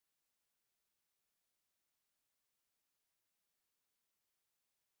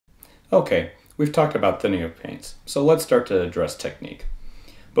Okay, we've talked about thinning of paints, so let's start to address technique.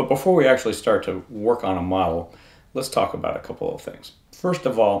 But before we actually start to work on a model, let's talk about a couple of things. First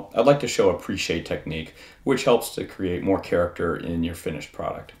of all, I'd like to show a pre-shade technique, which helps to create more character in your finished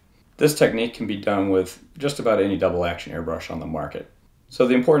product. This technique can be done with just about any double action airbrush on the market. So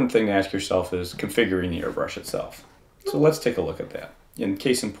the important thing to ask yourself is configuring the airbrush itself. So let's take a look at that. In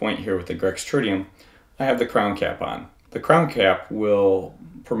case in point here with the Grex tritium, I have the crown cap on. The crown cap will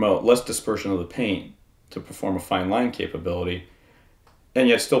promote less dispersion of the paint to perform a fine line capability and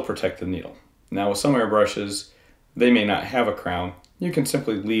yet still protect the needle. Now with some airbrushes, they may not have a crown. You can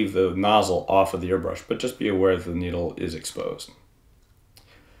simply leave the nozzle off of the airbrush, but just be aware that the needle is exposed.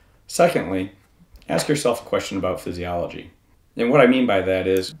 Secondly, ask yourself a question about physiology. And what I mean by that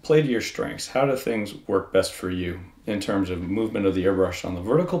is play to your strengths. How do things work best for you in terms of movement of the airbrush on the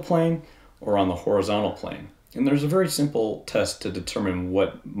vertical plane or on the horizontal plane? And there's a very simple test to determine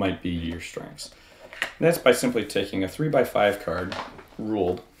what might be your strengths. And that's by simply taking a 3x5 card,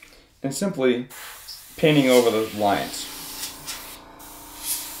 ruled, and simply painting over the lines.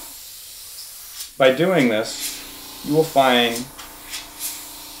 By doing this, you will find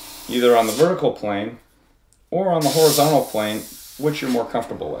either on the vertical plane or on the horizontal plane which you're more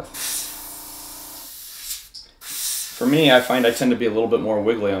comfortable with. For me, I find I tend to be a little bit more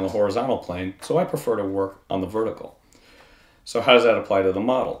wiggly on the horizontal plane, so I prefer to work on the vertical. So how does that apply to the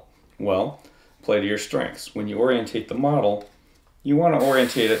model? Well, play to your strengths. When you orientate the model, you want to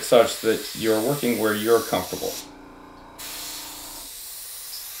orientate it such that you're working where you're comfortable.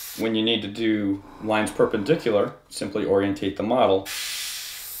 When you need to do lines perpendicular, simply orientate the model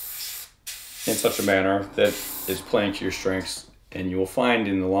in such a manner that is playing to your strengths, and you will find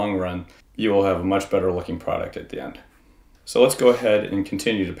in the long run you will have a much better looking product at the end. So let's go ahead and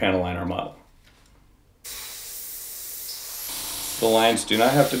continue to panel line our model. The lines do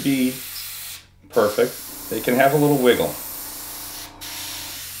not have to be perfect. They can have a little wiggle.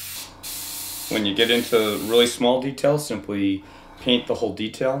 When you get into really small details, simply paint the whole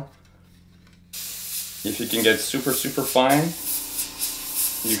detail. If you can get super fine,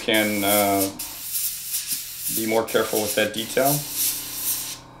 you can be more careful with that detail.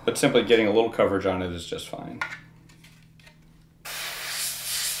 But simply getting a little coverage on it is just fine.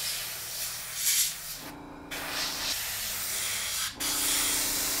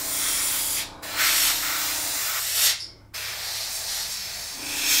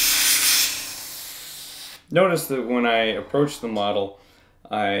 Notice that when I approach the model,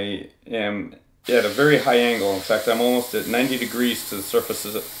 I am at a very high angle. In fact, I'm almost at 90 degrees to the surface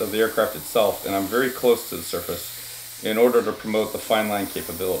of the aircraft itself, and I'm very close to the surface in order to promote the fine line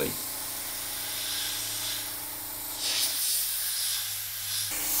capability.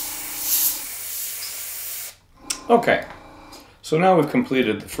 Okay, so now we've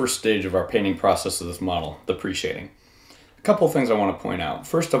completed the first stage of our painting process of this model, the pre-shading. A couple of things I want to point out.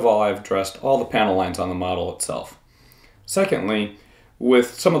 First of all, I've addressed all the panel lines on the model itself. Secondly,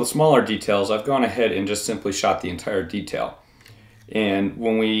 with some of the smaller details, I've gone ahead and just simply shot the entire detail. And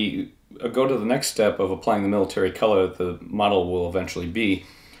when we go to the next step of applying the military color that the model will eventually be,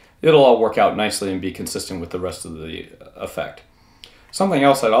 it'll all work out nicely and be consistent with the rest of the effect. Something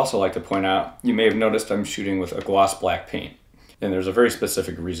else I'd also like to point out, you may have noticed I'm shooting with a gloss black paint, and there's a very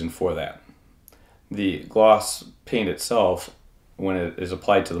specific reason for that. The gloss paint itself, when it is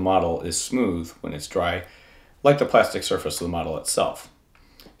applied to the model, is smooth when it's dry, like the plastic surface of the model itself.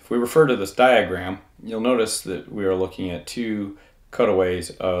 If we refer to this diagram, you'll notice that we are looking at two cutaways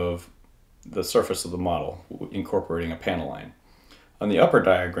of the surface of the model, incorporating a panel line. On the upper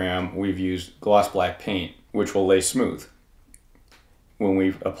diagram, we've used gloss black paint, which will lay smooth. When we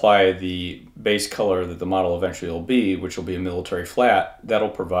apply the base color that the model eventually will be, which will be a military flat, that'll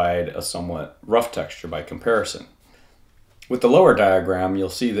provide a somewhat rough texture by comparison. With the lower diagram, you'll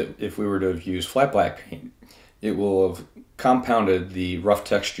see that if we were to have used flat black paint, it will have compounded the rough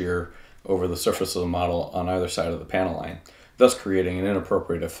texture over the surface of the model on either side of the panel line, thus creating an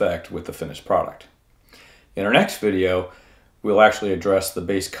inappropriate effect with the finished product. In our next video, we'll actually address the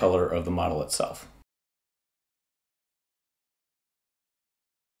base color of the model itself.